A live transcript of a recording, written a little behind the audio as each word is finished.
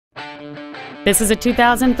This is a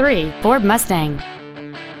 2003 Ford Mustang.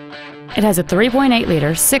 It has a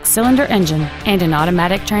 3.8-liter six-cylinder engine and an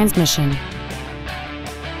automatic transmission.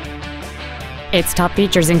 Its top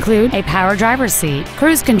features include a power driver's seat,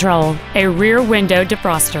 cruise control, a rear window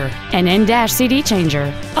defroster, an in-dash CD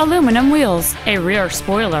changer, aluminum wheels, a rear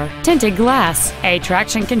spoiler, tinted glass, a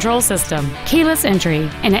traction control system, keyless entry,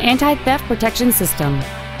 and an anti-theft protection system.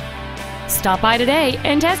 Stop by today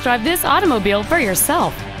and test drive this automobile for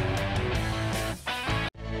yourself.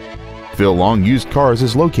 Phil Long Used Cars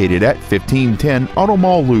is located at 1510 Auto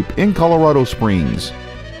Mall Loop in Colorado Springs.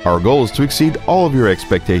 Our goal is to exceed all of your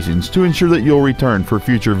expectations to ensure that you'll return for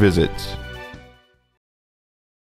future visits.